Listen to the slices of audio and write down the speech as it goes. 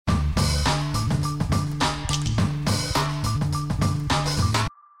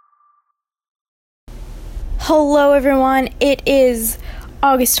Hello everyone, it is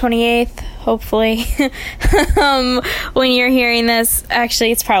August 28th, hopefully. When you're hearing this,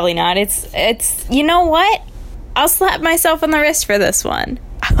 actually it's probably not. It's you know what? I'll slap myself on the wrist for this one.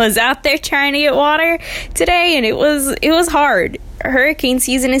 I was out there trying to get water today and it was hard. Hurricane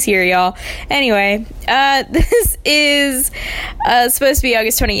season is here, y'all. Anyway, this is supposed to be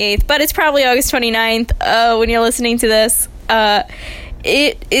August 28th, but it's probably August 29th when you're listening to this.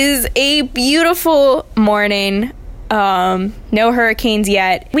 It is a beautiful morning. No hurricanes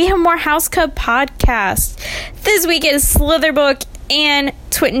yet. We have more House Cub podcasts. This week is Slytherbook and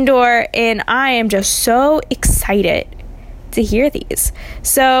Twittendore, and I am just so excited to hear these.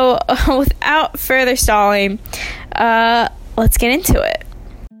 So, without further stalling, let's get into it.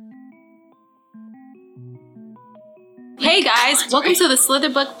 Hey guys, welcome to the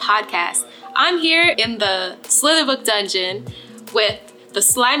Slytherbook podcast. I'm here in the Slytherbook dungeon with the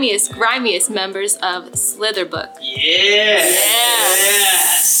slimiest, grimiest members of Slytherbook. Yes!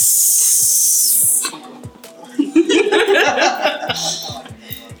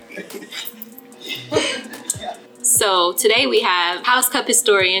 So today we have House Cup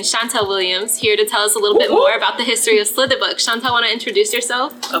historian Chantel Williams here to tell us a little bit more about the history of Slytherbook. Chantel, want to introduce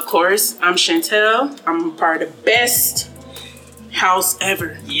yourself? Of course, I'm Chantel. I'm part of the best house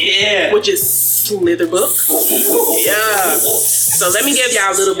ever. Yeah. Which is Slytherbook. Yeah. So let me give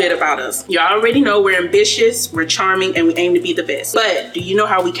y'all a little bit about us. You already know we're ambitious, we're charming, and we aim to be the best. But do you know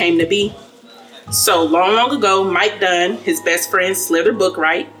how we came to be? So long ago, Mike Dunn, his best friend Slytherbook,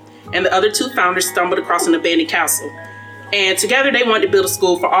 right? And the other two founders stumbled across an abandoned castle. And together they wanted to build a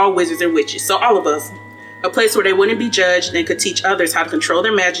school for all wizards and witches. So all of us. A place where they wouldn't be judged and could teach others how to control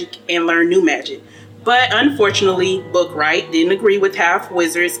their magic and learn new magic. But unfortunately, Book Wright didn't agree with half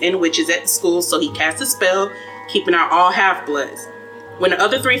wizards and witches at the school, so he cast a spell, keeping out all half-bloods. When the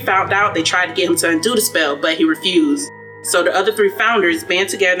other three found out, they tried to get him to undo the spell, but he refused. So the other three founders band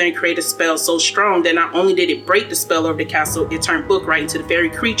together and created a spell so strong that not only did it break the spell over the castle, it turned Book Wright into the very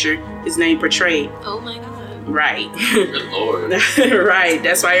creature his name portrayed. Oh my god. Right. Good lord. Right,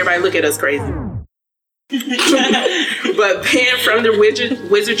 that's why everybody look at us crazy. But banned from the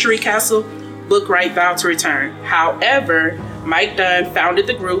wizardry castle, Book Wright vowed to return. However, Mike Dunn founded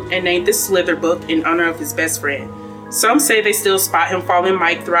the group and named the Slytherbook in honor of his best friend. Some say they still spot him following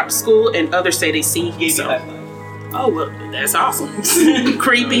Mike throughout the school, and others say they see him. Oh, well, that's awesome.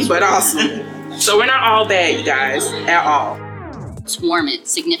 Creepy, but awesome. So we're not all bad, you guys, at all. Let's warm it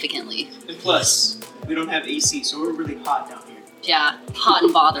significantly. And plus, we don't have AC, so we're really hot down here. Yeah, hot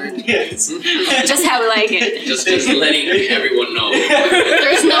and bothered. Yes. Just how we like it. Just letting everyone know.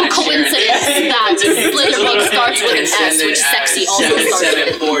 There's no coincidence that Slytherbook starts with an S, which sexy also starts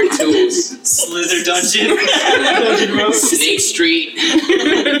with. 7742 Slither Dungeon. Dungeon Road. Snake Street.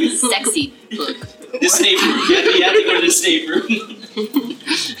 Sexy book. The Snape room. You have to go to the Snape room.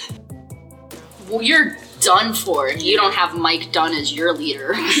 Well, you're done for if you don't have Mike Dunn as your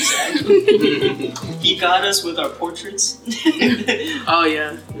leader. He got us with our portraits. Oh,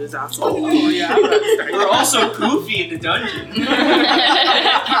 yeah, it was awesome. Oh yeah, I'm about to start. We're also goofy in the dungeon.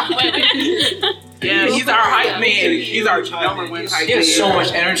 Yeah, he's our hype man. He's our number one hype man. He has so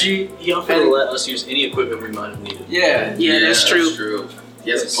much energy. He often let us use any equipment we might have needed. Yeah. Yeah, that's true. That's true.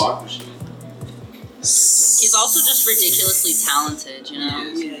 He has a clock machine. He's also just ridiculously talented, you know?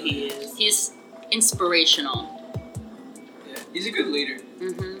 Yeah, he is. He's inspirational. Yeah. He's a good leader.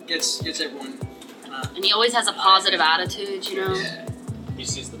 Mm-hmm. Gets everyone. And he always has a positive attitude, you know? Yeah. He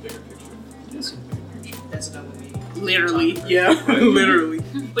sees the bigger picture. That's not what we... Literally, yeah, literally.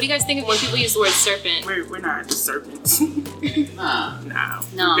 What do you guys think of when people use the word serpent? We're not serpents. Nah. No,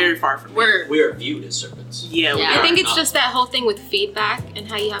 No. we're very far from it. We are viewed as serpents. Yeah, we Yeah. I are. think it's just that whole thing with feedback and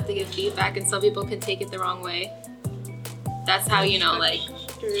how you have to give feedback, and some people can take it the wrong way. That's how, you know, like,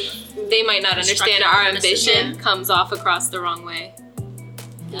 they might not understand our ambition comes off across the wrong way.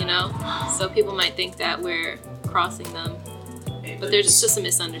 You know? So people might think that we're crossing them. But there's just a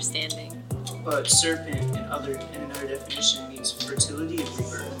misunderstanding. But serpent in another definition means fertility and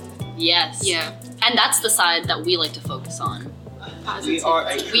rebirth. Yes. Yeah. And that's the side that we like to focus on. We are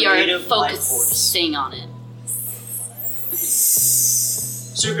a We are creative life force. focusing on it.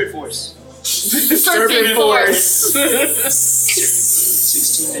 Serpent force. Serpent force!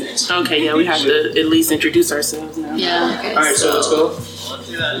 16 minutes. Okay, yeah, we have to at least introduce ourselves now. Yeah. Alright, so let's go.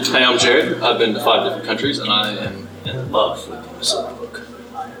 Hi, I'm Jared. I've been to 5 different countries, and I am in love with the Slytherbook.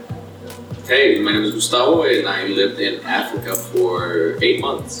 Hey, my name is Gustavo, and I lived in Africa for 8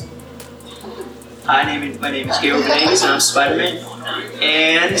 months. Hi, my name is Gabriel Venegas, and I'm Spider-Man.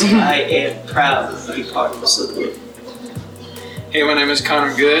 And I am proud to be part of the Slytherbook. Hey, my name is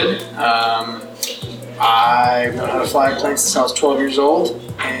Connor Good. I've known how to fly a plane since I was 12 years old,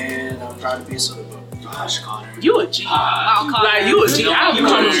 and I'm proud to be a Slytherbook. Gosh, Connor. You a G. Wow, Connor. Like, you a G. I'm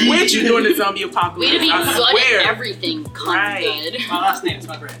coming with you during the zombie apocalypse. Way to be I good swear. at everything, Connor. Right. Good. My last name is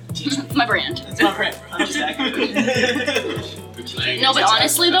my brand. My brand. It's my brand. I'm just that good. No, but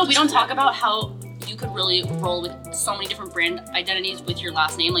honestly though, we don't talk about how you could really roll with so many different brand identities with your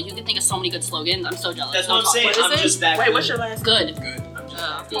last name. Like you could think of so many good slogans. I'm so jealous. That's what I'm saying. What is I'm it? just that Wait, good. what's your last? Good. Good. I'm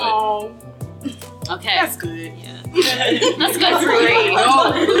just Good. Oh, Okay. that's good. Yeah. That's good for you.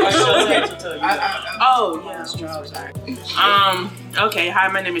 Oh, yeah. Okay. Hi,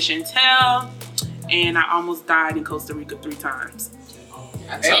 my name is Chantel, and I almost died in Costa Rica 3 times.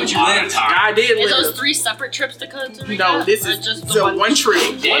 Hey, but you lived. I did Is live. those 3 separate trips to Costa Rica? No, this Or is just the the one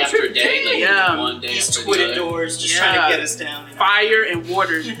trip. Day after day, like Yeah. one day These after the other. Twittendores just Yeah. trying to get us down. Fire and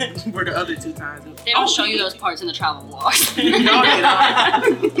water were the other 2 times. They don't show you those parts in the travel vlogs. No, they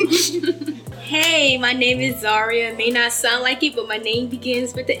don't. Hey, my name is Zaria. It may not sound like it, but my name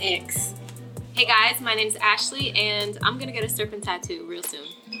begins with the X. Hey guys, my name's Ashley, and I'm gonna get a serpent tattoo real soon.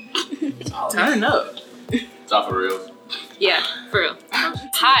 Turn up. It's off for real. Yeah, for real.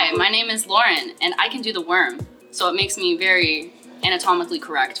 Hi, my name is Lauren, and I can do the worm, so it makes me very anatomically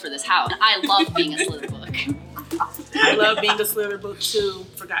correct for this house. I love being a Slytherbook. I love being a Slytherbook too.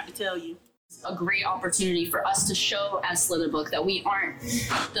 Forgot to tell you. A great opportunity for us to show as Slytherbook that we aren't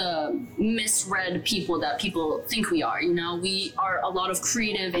the misread people that people think we are. You know, we are a lot of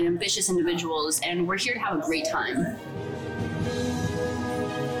creative and ambitious individuals, and we're here to have a great time.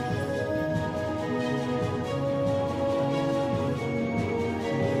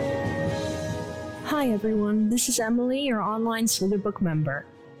 Hi everyone, this is Emily, your online Slytherbook member.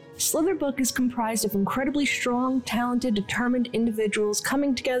 Slytherbook is comprised of incredibly strong, talented, determined individuals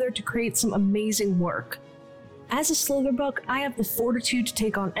coming together to create some amazing work. As a Slytherbook, I have the fortitude to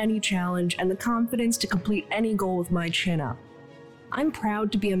take on any challenge and the confidence to complete any goal with my chin up. I'm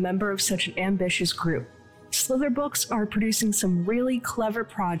proud to be a member of such an ambitious group. Slytherbooks are producing some really clever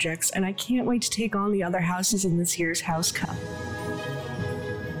projects, and I can't wait to take on the other houses in this year's House Cup.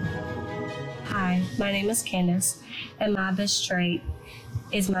 Hi, my name is Candace, and my best trait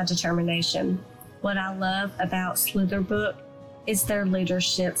is my determination. What I love about Slytherbook is their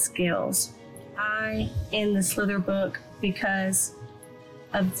leadership skills. I am the Slytherbook because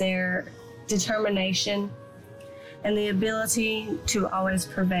of their determination and the ability to always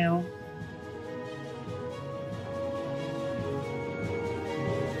prevail.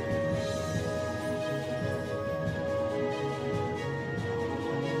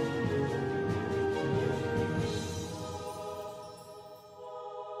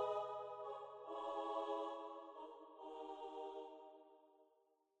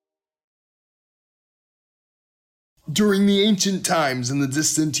 During the ancient times in the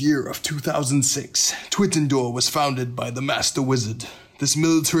distant year of 2006, Twittendore was founded by the Master Wizard. This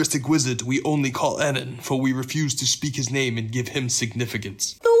militaristic wizard we only call Enon, for we refuse to speak his name and give him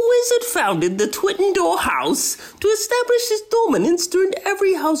significance. The wizard founded the Twittendore House to establish his dominance during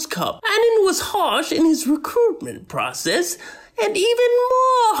every House Cup. Enon was harsh in his recruitment process, and even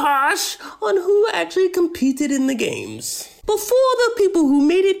more harsh on who actually competed in the games. Before the people who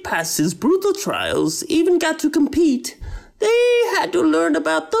made it past his brutal trials even got to compete, they had to learn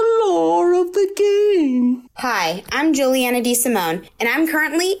about the lore of the game. Hi, I'm Juliana DeSimone, and I'm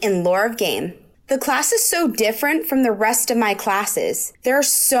currently in Lore of Game. The class is so different from the rest of my classes. There are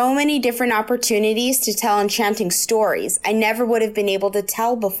so many different opportunities to tell enchanting stories I never would have been able to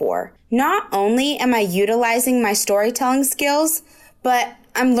tell before. Not only am I utilizing my storytelling skills, but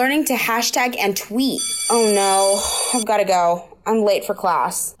I'm learning to hashtag and tweet. Oh no, I've gotta go. I'm late for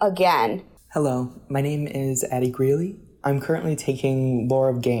class. Again. Hello, my name is Addie Greeley. I'm currently taking Lore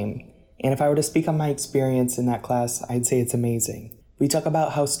of Game, and if I were to speak on my experience in that class, I'd say it's amazing. We talk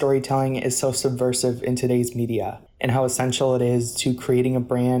about how storytelling is so subversive in today's media, and how essential it is to creating a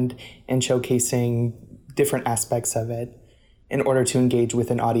brand and showcasing different aspects of it in order to engage with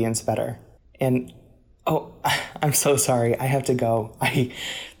an audience better. And oh, I'm so sorry, I have to go.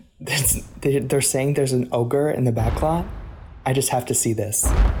 They're saying there's an ogre in the back lot. I just have to see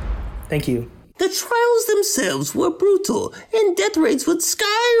this. Thank you. The trials themselves were brutal, and death rates would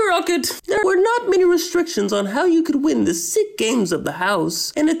skyrocket. There were not many restrictions on how you could win the sick games of the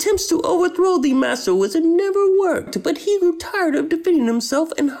house, and attempts to overthrow the Master Wizard never worked, but he grew tired of defending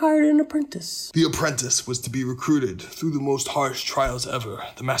himself and hired an apprentice. The apprentice was to be recruited through the most harsh trials ever.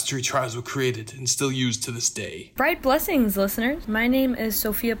 The mastery trials were created and still used to this day. Bright blessings, listeners. My name is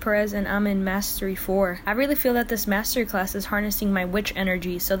Sophia Perez, and I'm in Mastery 4. I really feel that this mastery class is harnessing my witch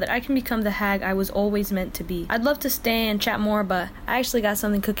energy so that I can become the hag I I was always meant to be. I'd love to stay and chat more, but I actually got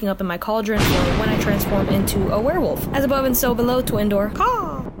something cooking up in my cauldron for when I transform into a werewolf. As above and so below, Twittendore.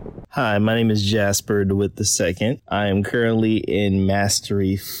 Caw! Hi, my name is Jasper DeWitt II. I am currently in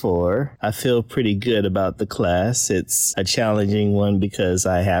Mastery 4. I feel pretty good about the class. It's a challenging one because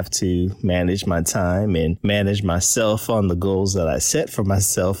I have to manage my time and manage myself on the goals that I set for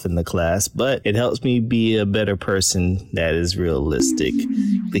myself in the class, but it helps me be a better person that is realistic.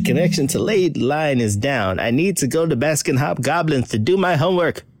 The connection to Late Line is down. I need to go to Baskin Hop Goblins to do my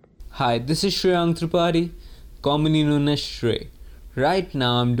homework. Hi, this is Shreyang Tripathi, commonly known as Shrey. Right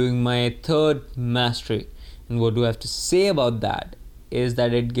now I'm doing my 3rd mastery, and what do I have to say about that is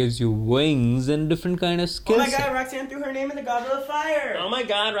that it gives you wings and different kind of skills. Oh my god, Roxanne threw her name in the goblet of fire! Oh my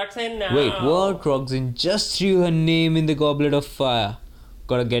god, Roxanne, no! Wait, what? Roxanne just threw her name in the goblet of fire.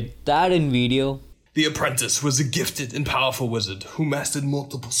 Gotta get that in video. The apprentice was a gifted and powerful wizard who mastered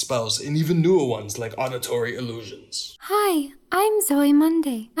multiple spells and even newer ones like auditory illusions. Hi, I'm Zoe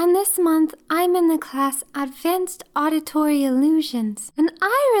Monday, and this month I'm in the class Advanced Auditory Illusions. And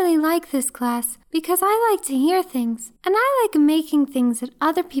I really like this class because I like to hear things, and I like making things that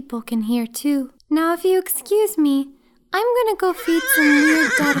other people can hear too. Now if you excuse me, I'm gonna go feed some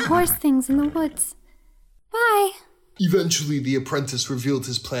weird dead horse things in the woods. Bye! Eventually, the apprentice revealed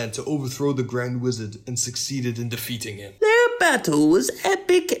his plan to overthrow the Grand Wizard and succeeded in defeating him. Their battle was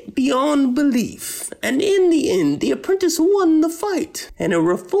epic beyond belief, and in the end, the apprentice won the fight, and a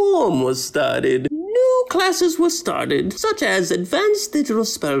reform was started. New classes were started, such as advanced digital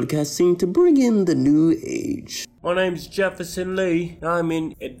spellcasting to bring in the new age. My name's Jefferson Lee, and I'm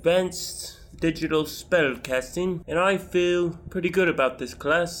in advanced digital spellcasting, and I feel pretty good about this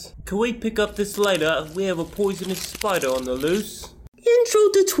class. Can we pick up this later? We have a poisonous spider on the loose. Intro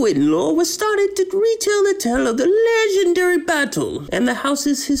to Twittendore was started to retell the tale of the legendary battle and the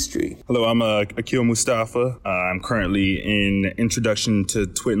house's history. Hello, I'm Akil Mustafa. I'm currently in Introduction to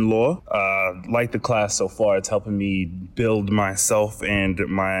Twittendore. Like the class so far, it's helping me build myself and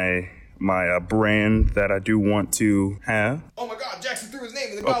my brand that I do want to have. Oh my god, Jackson threw his name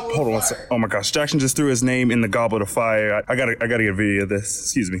in the goblet Hold on of one fire. sec. Oh my gosh, Jackson just threw his name in the goblet of fire. I gotta get a video of this.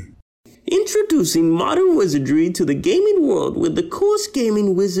 Excuse me. Introducing modern wizardry to the gaming world with the Course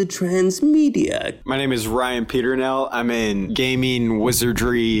Gaming Wizard Transmedia. My name is Ryan Peternell. I'm in Gaming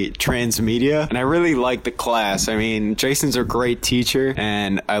Wizardry Transmedia, and I really like the class. I mean, Jason's a great teacher,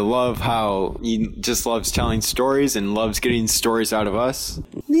 and I love how he just loves telling stories and loves getting stories out of us.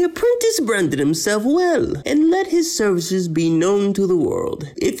 The apprentice branded himself well and let his services be known to the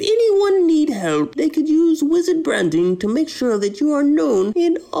world. If anyone need help, they could use wizard branding to make sure that you are known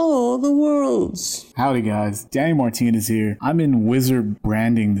in all the worlds. Howdy guys, Danny Martinez here. I'm in wizard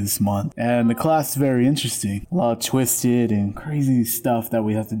branding this month, and the class is very interesting. A lot of twisted and crazy stuff that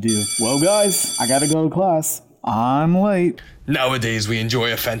we have to do. Well guys, I gotta go to class. I'm late. Nowadays, we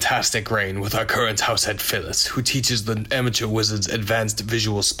enjoy a fantastic reign with our current househead Phyllis, who teaches the amateur wizards advanced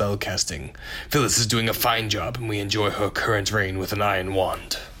visual spellcasting. Phyllis is doing a fine job, and we enjoy her current reign with an iron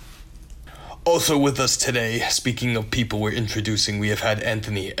wand. Also with us today, speaking of people we're introducing, we have had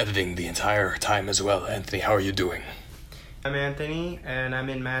Anthony editing the entire time as well. Anthony, how are you doing? I'm Anthony, and I'm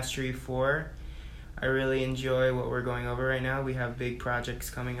in Mastery 4. I really enjoy what we're going over right now. We have big projects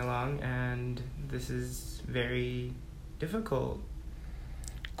coming along, and this is very difficult.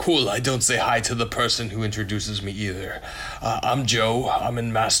 Cool, I don't say hi to the person who introduces me either. I'm Joe, I'm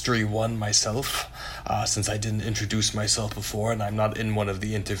in Mastery 1 myself, since I didn't introduce myself before and I'm not in one of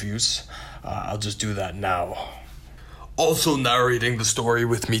the interviews. I'll just do that now. Also narrating the story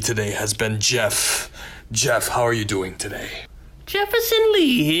with me today has been Jeff. Jeff, how are you doing today? Jefferson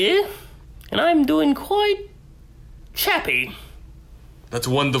Lee here, and I'm doing quite chappy. That's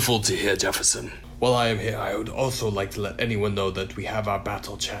wonderful to hear, Jefferson. While I am here, I would also like to let anyone know that we have our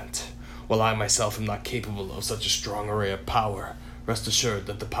battle chant. While I myself am not capable of such a strong array of power, rest assured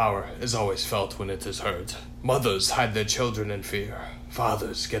that the power is always felt when it is heard. Mothers hide their children in fear.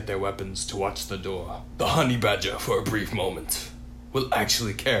 Fathers get their weapons to watch the door. The honey badger, for a brief moment, will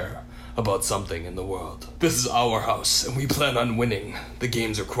actually care about something in the world. This is our house, and we plan on winning. The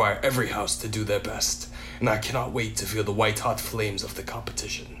games require every house to do their best, and I cannot wait to feel the white-hot flames of the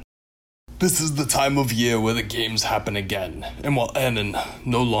competition. This is the time of year where the games happen again, and while Anon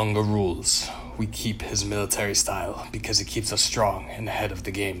no longer rules, we keep his military style because it keeps us strong and ahead of the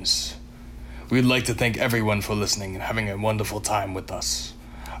games. We'd like to thank everyone for listening and having a wonderful time with us.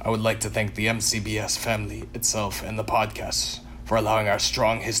 I would like to thank the MCBS family itself and the podcast for allowing our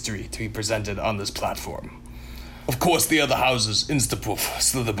strong history to be presented on this platform. Of course, the other houses, Instapoof,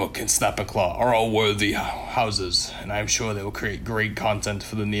 Slytherbook, and Snap-a-Claw, are all worthy houses, and I am sure they will create great content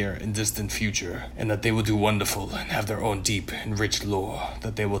for the near and distant future, and that they will do wonderful and have their own deep and rich lore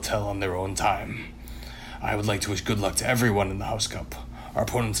that they will tell on their own time. I would like to wish good luck to everyone in the House Cup. Our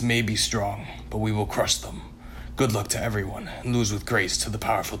opponents may be strong, but we will crush them. Good luck to everyone, and lose with grace to the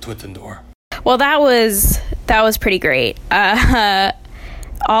powerful Twittendore. Well, that was pretty great.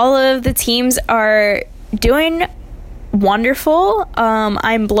 All of the teams are doing wonderful.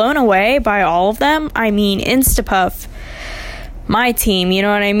 I'm blown away by all of them. I mean, Instapuff, my team, you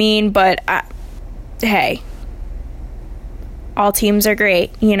know what I mean? But hey, all teams are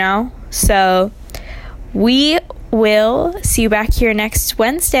great, you know? So we will see you back here next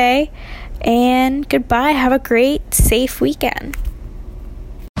Wednesday. And goodbye. Have a great, safe weekend.